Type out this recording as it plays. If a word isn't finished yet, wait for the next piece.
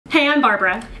I'm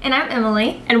Barbara. And I'm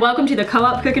Emily. And welcome to the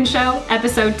Co-op Cookin Show,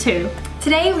 episode 2.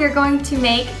 Today we are going to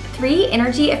make 3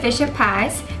 energy efficient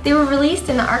pies. They were released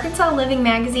in the Arkansas Living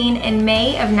magazine in May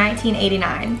of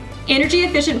 1989. Energy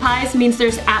efficient pies means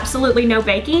there's absolutely no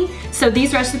baking, so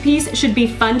these recipes should be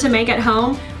fun to make at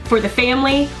home for the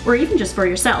family or even just for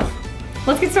yourself.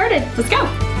 Let's get started. Let's go.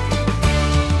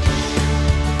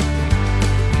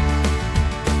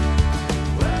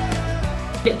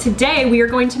 Today we are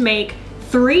going to make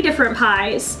 3 different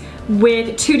pies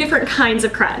with 2 different kinds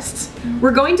of crusts.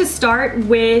 We're going to start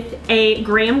with a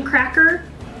graham cracker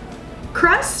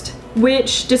crust,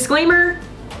 which, disclaimer,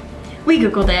 we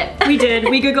Googled it. We did.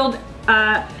 We Googled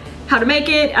how to make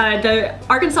it. The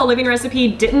Arkansas Living recipe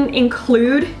didn't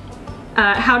include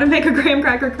how to make a graham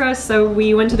cracker crust, so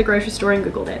we went to the grocery store and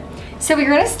Googled it. So we're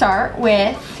going to start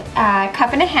with a 1.5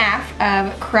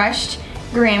 cups of crushed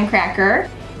graham cracker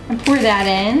and pour that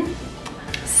in.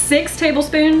 6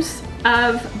 tablespoons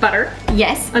of butter.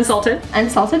 Yes. Unsalted.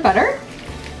 Unsalted butter.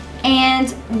 And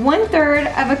 1/3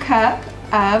 of a cup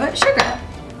of sugar.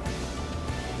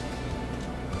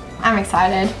 I'm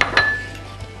excited.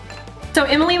 So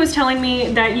Emily was telling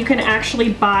me that you can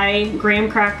actually buy graham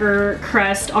cracker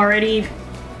crust already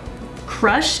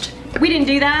crushed. We didn't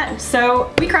do that,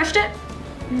 so we crushed it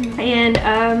and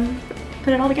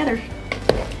put it all together.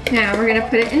 Now we're gonna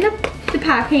put it in the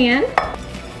pie pan.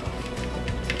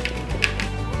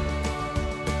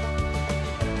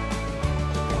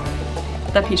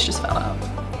 That piece just fell out.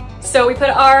 So we put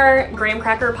our graham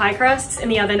cracker pie crusts in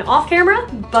the oven off camera,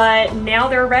 but now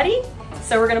they're ready,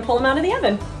 so we're gonna pull them out of the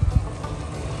oven.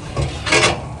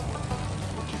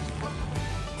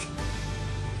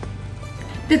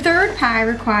 The third pie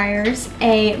requires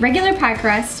a regular pie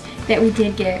crust that we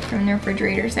did get from the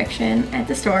refrigerator section at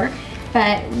the store,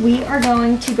 but we are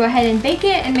going to go ahead and bake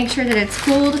it and make sure that it's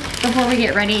cooled before we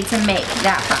get ready to make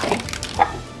that pie.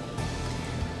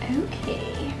 Okay.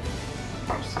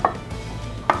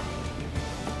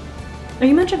 Are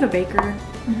you much of a baker?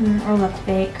 Or love to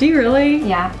bake. Do you really?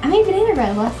 Yeah. I made banana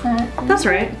bread last night. That's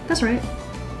right. That's right.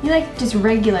 You like just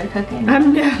regular cooking.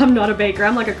 I'm not a baker.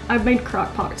 I made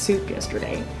crock pot soup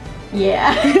yesterday.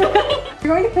 Yeah. We're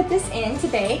going to put this in to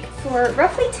bake for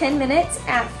roughly 10 minutes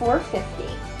at 450.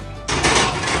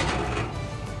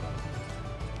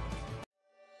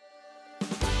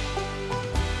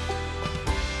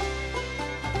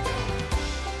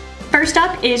 First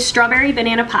up is strawberry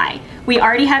banana pie. We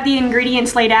already have the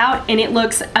ingredients laid out and it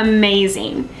looks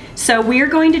amazing. So we're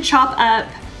going to chop up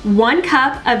 1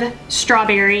 cup of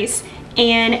strawberries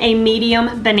and a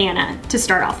medium banana to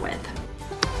start off with.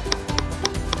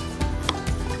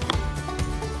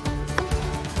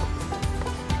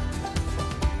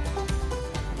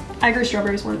 I grew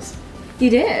strawberries once.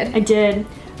 You did? I did.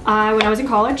 When I was in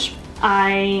college,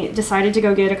 I decided to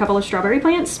go get a couple of strawberry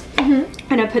plants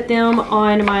and I put them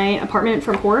on my apartment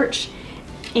front porch,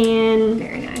 and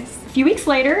very nice. A few weeks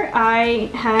later I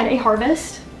had a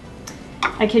harvest.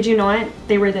 I kid you not,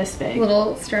 they were this big.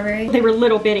 Little strawberry? They were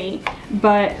little bitty,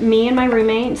 but me and my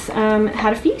roommates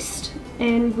had a feast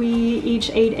and we each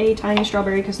ate a tiny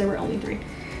strawberry because there were only 3.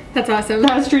 That's awesome.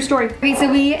 That's a true story. Okay,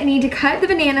 so we need to cut the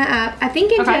banana up, I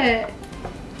think into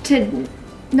to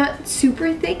not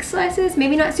super thick slices,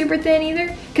 maybe not super thin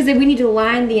either, because we need to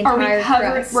line the entire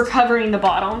crust. We're covering the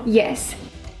bottom? Yes.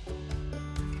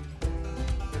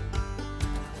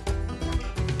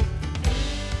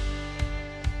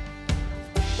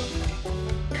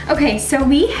 Okay, so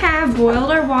we have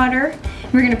boiled our water.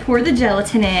 We're gonna pour the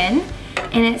gelatin in,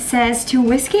 and it says to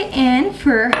whisk it in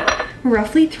for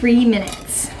roughly 3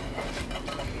 minutes.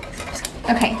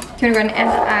 Okay, do you wanna go ahead and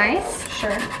add the ice?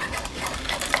 Sure.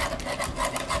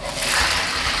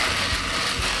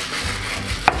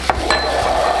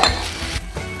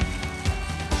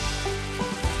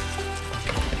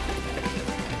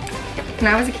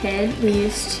 When I was a kid, we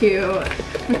used to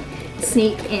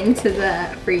sneak into the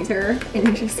freezer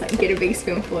and just like get a big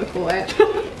spoonful of Cool Whip.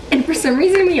 And for some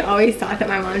reason, we always thought that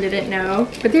my mom didn't know,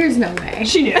 but there's no way.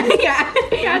 She knew. Yeah,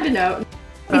 you had to know.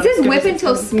 It says whip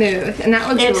until smooth, and that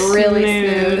looks really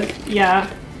smooth. Yeah.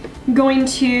 I'm going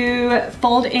to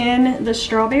fold in the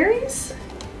strawberries.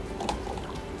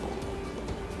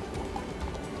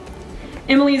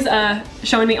 Emily's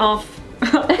showing me off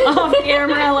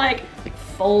camera, like,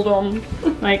 fold them.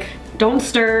 Like, don't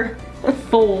stir,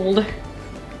 fold.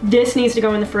 This needs to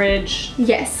go in the fridge.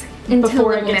 Yes.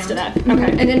 Before it gets to that.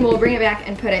 Okay. And then we'll bring it back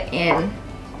and put it in.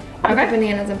 Okay. The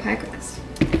bananas and pie crust.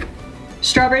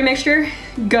 Strawberry mixture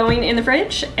going in the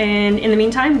fridge, and in the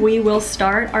meantime, we will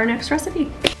start our next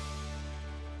recipe.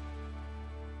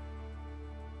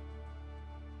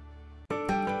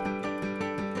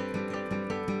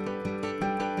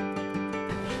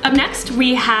 Up next,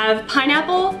 we have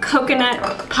pineapple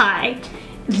coconut pie.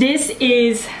 This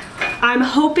is, I'm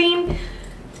hoping,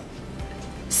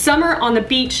 summer on the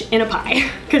beach in a pie,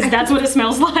 because that's what it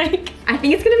smells like. I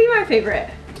think it's gonna be my favorite.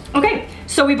 Okay,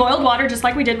 so we boiled water just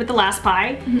like we did with the last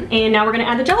pie, and now we're gonna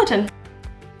add the gelatin.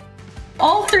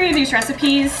 All three of these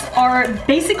recipes are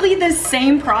basically the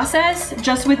same process,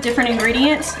 just with different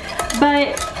ingredients,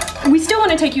 but we still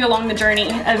want to take you along the journey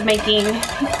of making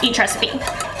each recipe.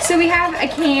 So we have a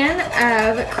can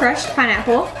of crushed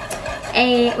pineapple,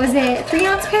 was it a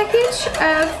 3-ounce package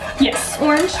of Yes.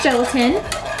 orange gelatin.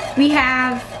 We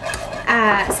have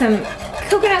some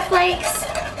coconut flakes,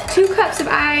 2 cups of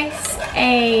ice,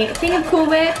 a thing of Cool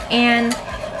Whip, and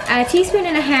a teaspoon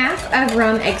and a half of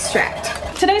rum extract.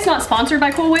 Today's not sponsored by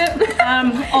Cool Whip,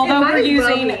 although we're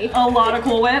using a lot of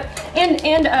Cool Whip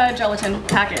and gelatin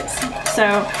packets. So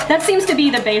that seems to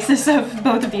be the basis of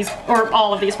both of these, or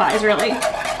all of these pies, really.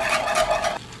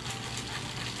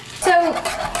 So,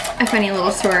 a funny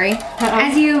little story.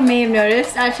 As you may have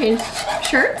noticed, I changed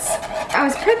shirts. I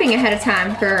was prepping ahead of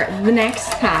time for the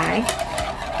next pie,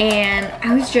 and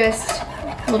I was just,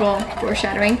 a little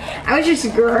foreshadowing, I was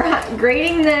just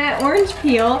grating the orange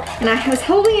peel, and I was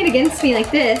holding it against me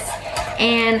like this,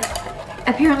 and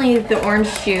apparently the orange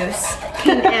juice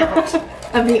came out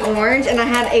of the orange, and I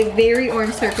had a very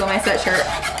orange circle in my sweatshirt.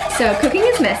 So cooking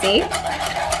is messy,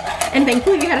 and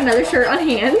thankfully we had another shirt on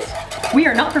hand. We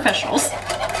are not professionals.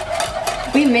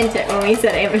 We meant it when we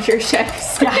said amateur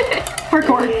chefs. Yeah,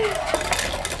 hardcore.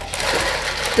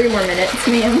 3 more minutes,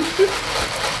 ma'am.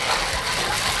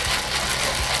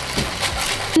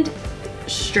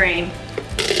 Strain.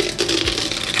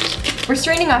 We're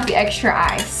straining off the extra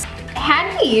ice.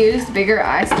 Had we used bigger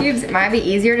ice cubes, it might be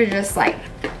easier to just like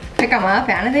pick them up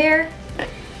out of there.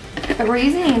 But we're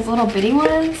using these little bitty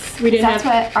ones. That's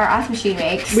what our ice machine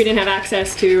makes. We didn't have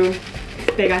access to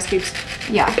big ice cubes.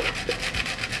 Yeah.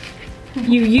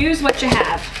 You use what you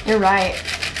have. You're right.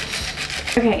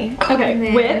 Okay,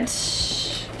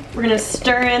 whipped. We're gonna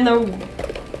stir in the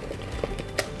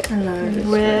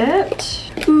whipped.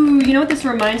 Ooh, you know what this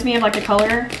reminds me of, like the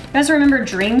color? You guys remember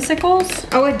dreamsicles?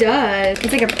 Oh, it does.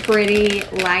 It's like a pretty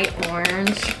light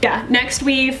orange. Yeah, next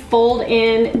we fold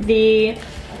in the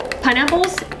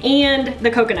pineapples and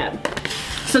the coconut.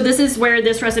 So this is where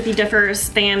this recipe differs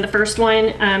than the first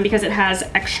one because it has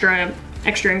extra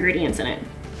ingredients in it.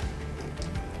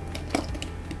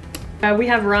 We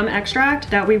have rum extract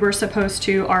that we were supposed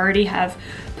to already have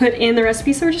put in the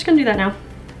recipe, so we're just gonna do that now.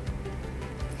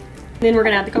 Then we're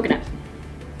gonna add the coconut.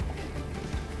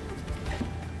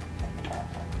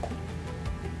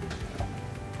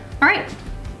 All right,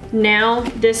 now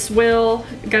this will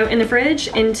go in the fridge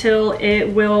until it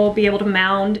will be able to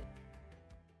mound.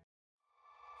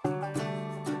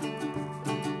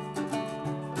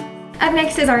 Up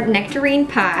next is our nectarine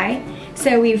pie.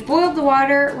 So we've boiled the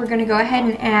water. We're gonna go ahead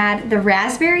and add the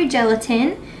raspberry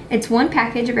gelatin. It's 1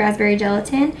 package of raspberry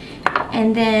gelatin,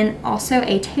 and then also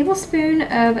a tablespoon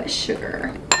of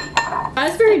sugar.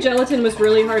 Raspberry gelatin was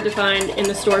really hard to find in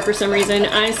the store for some reason.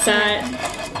 I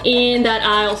sat in that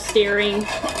aisle staring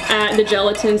at the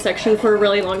gelatin section for a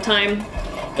really long time,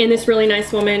 and this really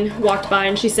nice woman walked by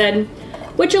and she said,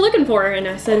 "What you looking for?" And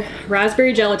I said,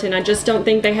 "Raspberry gelatin, I just don't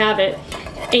think they have it."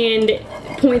 And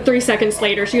 0.3 seconds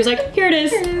later she was like, "Here it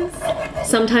is." Here it is.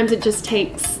 Sometimes it just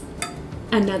takes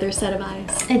another set of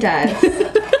eyes. It does.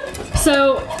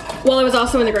 So while I was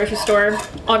also in the grocery store,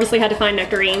 obviously had to find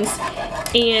nectarines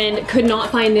and could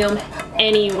not find them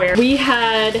anywhere. We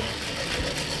had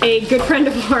a good friend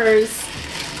of ours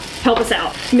help us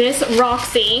out, Miss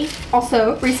Roxy.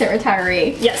 Also, recent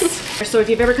retiree. Yes. So if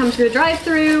you've ever come to the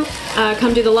drive-thru,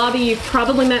 come to the lobby, you've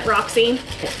probably met Roxy.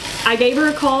 I gave her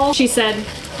a call. She said,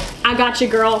 "I got you,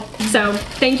 girl." So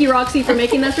thank you, Roxy, for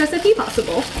making this recipe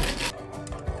possible.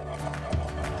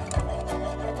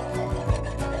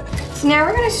 So now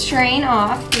we're gonna strain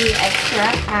off the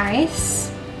extra ice.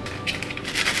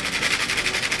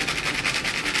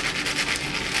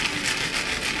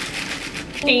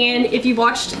 And if you've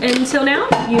watched until now,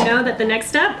 you know that the next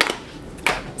step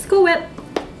is Cool Whip.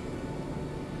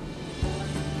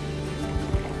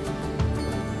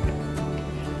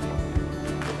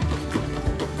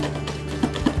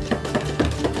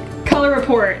 Color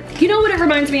report. You know what it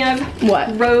reminds me of?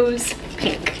 What? Rose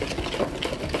pink.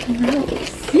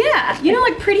 Rose. Yeah, you know,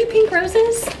 like pretty pink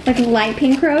roses? Like light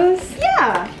pink rose?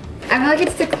 Yeah. I feel like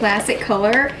it's the classic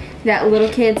color that little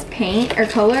kids paint or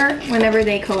color whenever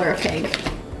they color a pig.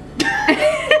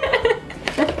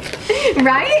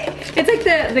 Right? It's like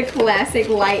the classic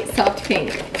light soft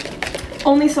pink.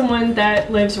 Only someone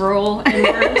that lives rural and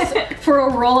works for a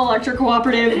rural electric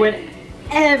cooperative would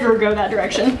ever go that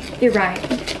direction. You're right.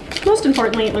 Most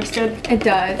importantly, it looks good. It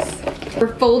does.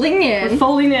 We're folding in. We're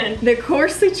folding in. The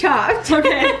coarsely chopped.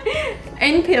 Okay.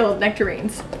 And peeled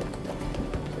nectarines.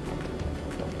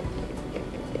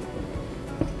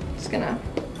 Just gonna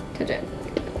touch it.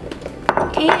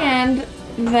 And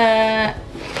the,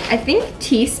 I think,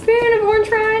 teaspoon of orange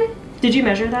rind. Did you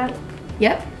measure that?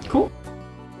 Yep. Cool.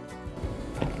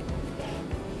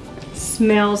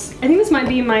 Smells, I think this might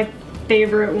be my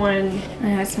favorite one.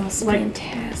 I know, it smells like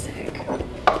fantastic.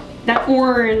 That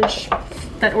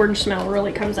orange smell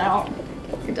really comes out.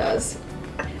 It does.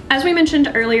 As we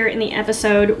mentioned earlier in the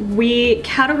episode, we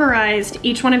categorized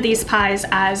each one of these pies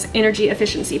as energy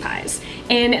efficiency pies.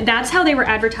 And that's how they were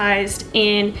advertised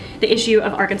in the issue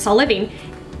of Arkansas Living.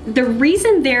 The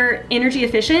reason they're energy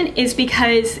efficient is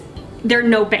because they're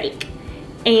no bake.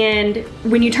 And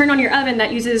when you turn on your oven,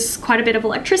 that uses quite a bit of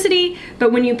electricity,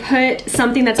 but when you put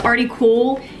something that's already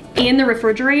cool in the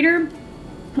refrigerator,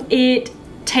 it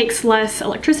takes less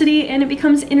electricity and it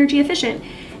becomes energy efficient.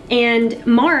 And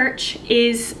March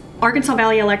is Arkansas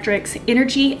Valley Electric's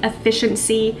Energy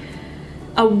Efficiency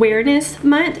Awareness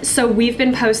Month. So we've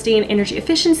been posting energy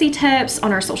efficiency tips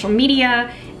on our social media,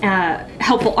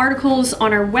 helpful articles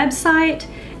on our website,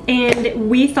 and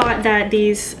we thought that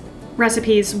these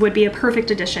recipes would be a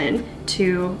perfect addition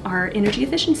to our energy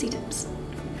efficiency tips.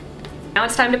 Now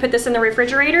it's time to put this in the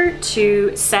refrigerator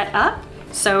to set up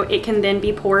so it can then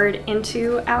be poured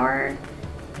into our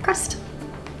crust.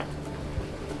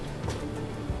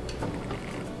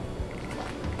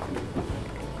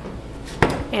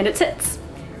 And it sits.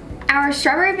 Our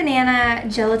strawberry banana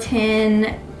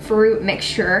gelatin fruit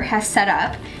mixture has set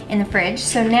up in the fridge.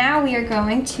 So now we are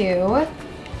going to, I'm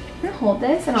gonna hold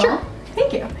this and Sure. all.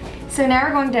 Thank you. So now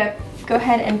we're going to go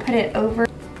ahead and put it over.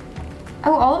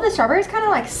 Oh, all of the strawberries kind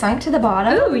of like sunk to the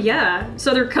bottom. Oh yeah,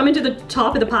 so they're coming to the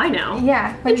top of the pie now.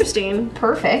 Yeah. Interesting.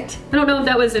 Perfect. I don't know if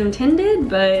that was intended,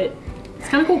 but it's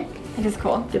kind of cool. It is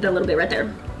cool. Get that little bit right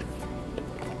there.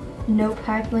 No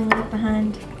pipeline left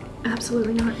behind.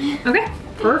 Absolutely not. Okay,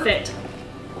 perfect.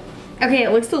 Okay,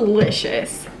 it looks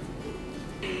delicious.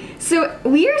 So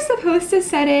we are supposed to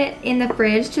set it in the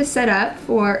fridge to set up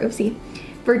for, oopsie,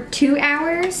 for 2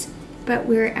 hours, but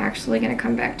we're actually gonna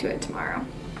come back to it tomorrow.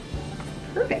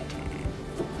 Perfect.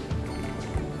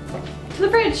 To the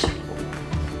fridge.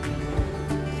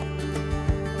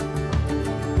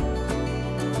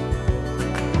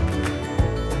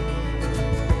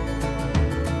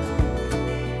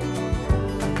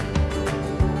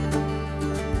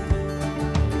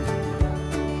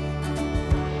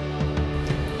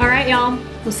 All right, y'all.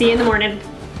 We'll see you in the morning.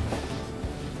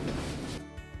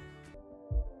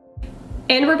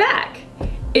 And we're back.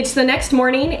 It's the next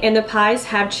morning and the pies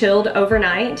have chilled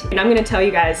overnight. And I'm gonna tell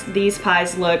you guys, these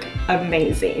pies look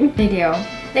amazing. They do.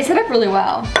 They set up really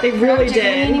well. They really Not did.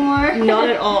 jiggly anymore. Not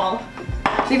at all.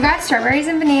 We've got strawberries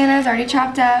and bananas already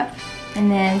chopped up, and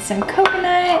then some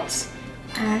coconut,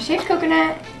 shaved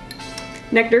coconut.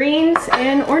 Nectarines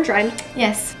and orange rind.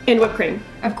 Yes. And whipped cream.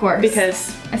 Of course.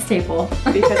 Because a staple.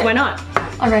 why not?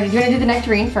 Alrighty, do you want to do the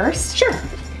nectarine first? Sure.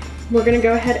 We're gonna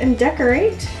go ahead and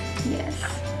decorate. Yes.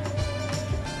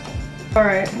 All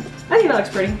right. I think that looks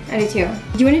pretty. I do too.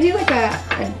 Do you want to do like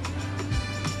a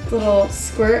little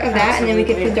squirt of that, and then we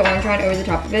could put the orange rind over the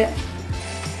top of it?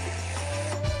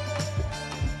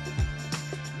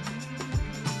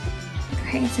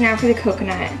 Okay, so now for the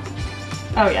coconut.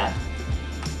 Oh yeah.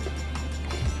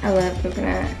 I love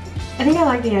coconut. I think I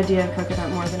like the idea of coconut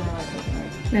more than I like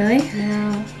coconut. Really?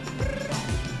 Yeah.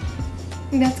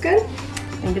 Think that's good?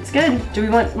 I think it's good. Do we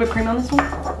want whipped cream on this one?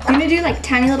 You want to do like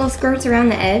tiny little skirts around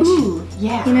the edge? Ooh,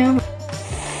 yeah. You know?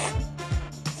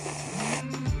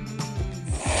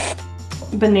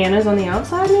 Bananas on the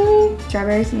outside, maybe?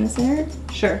 Strawberries in the center?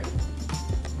 Sure.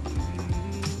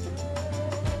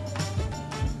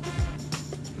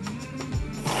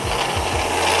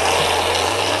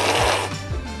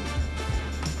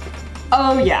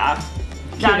 Oh yeah.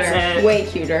 That's it. Way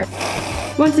cuter.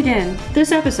 Once again,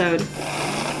 this episode,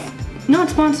 not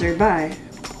sponsored by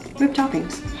whipped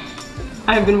toppings.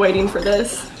 I've been waiting for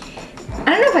this. I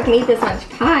don't know if I can eat this much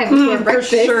pie before breakfast.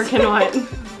 For sure cannot.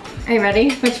 Are you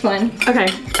ready? Which one? Okay,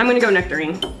 I'm gonna go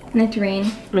nectarine. Nectarine.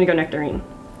 I'm gonna go nectarine.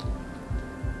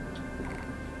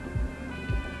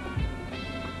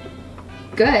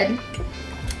 Good.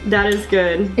 That is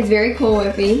good. It's very Cool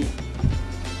Whippy.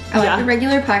 I Yeah. like the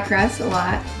regular pie crust a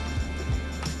lot.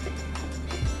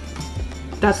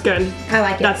 That's good. I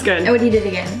like it. That's good. I would eat it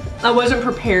again. I wasn't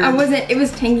prepared. It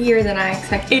was tangier than I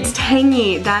expected. It's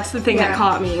tangy. That's the thing Yeah. that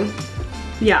caught me.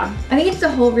 Yeah. I think it's the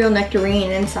whole real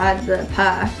nectarine inside the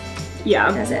pie.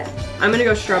 Yeah. That's it. I'm gonna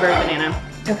go strawberry banana.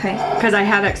 Okay. Because I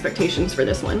have expectations for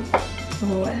this one.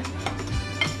 Oh.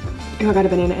 Oh, I got a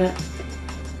banana in it.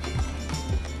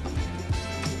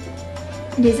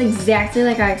 It tastes exactly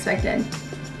like I expected.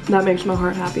 That makes my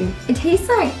heart happy. It tastes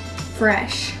like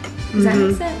fresh. Does that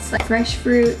make sense? Like fresh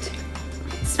fruit.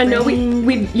 I know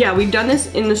we've done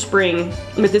this in the spring,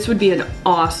 but this would be an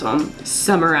awesome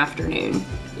summer afternoon.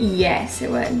 Yes, it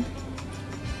would.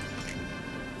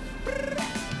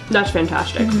 That's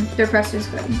fantastic. Their crust is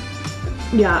good.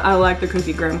 Yeah, I like the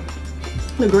cookie graham.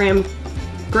 The graham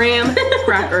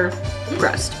cracker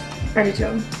crust. I do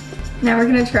too. Now we're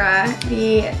gonna try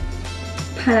the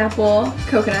pineapple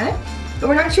coconut, but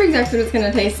we're not sure exactly what it's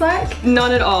gonna taste like.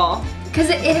 Not at all. Because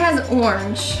it has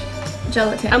orange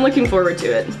gelatin. I'm looking forward to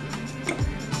it.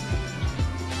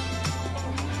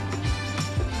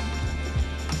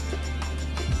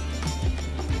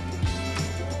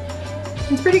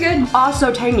 It's pretty good.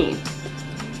 Also tangy,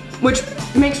 which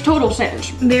makes total sense.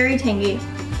 Very tangy.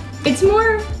 It's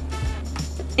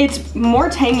more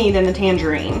tangy than the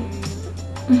tangerine.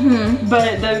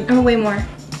 But way more.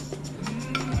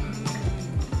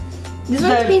 This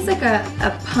one tastes like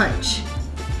a punch.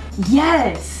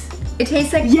 Yes. It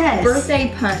tastes like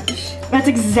birthday punch. That's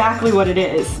exactly what it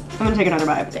is. I'm gonna take another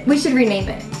bite. We should rename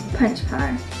it punch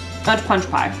pie. That's punch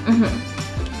pie.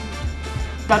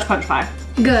 That's punch pie.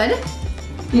 Good.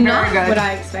 Very Not good. what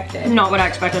I expected. Not what I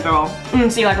expected at all.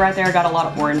 See, like right there, I got a lot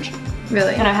of orange.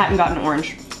 Really? And I hadn't gotten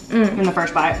orange in the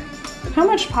first bite. How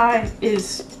much pie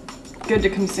is good to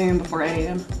consume before 8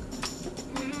 a.m.?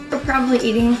 We're probably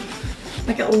eating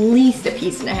like at least a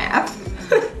piece and a half.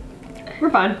 We're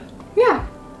fine. Yeah.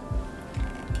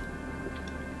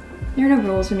 There are no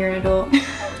rules when you're an adult.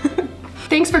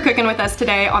 Thanks for cooking with us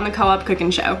today on the Co-op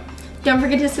Cookin Show. Don't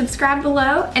forget to subscribe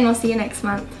below, and we'll see you next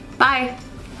month. Bye.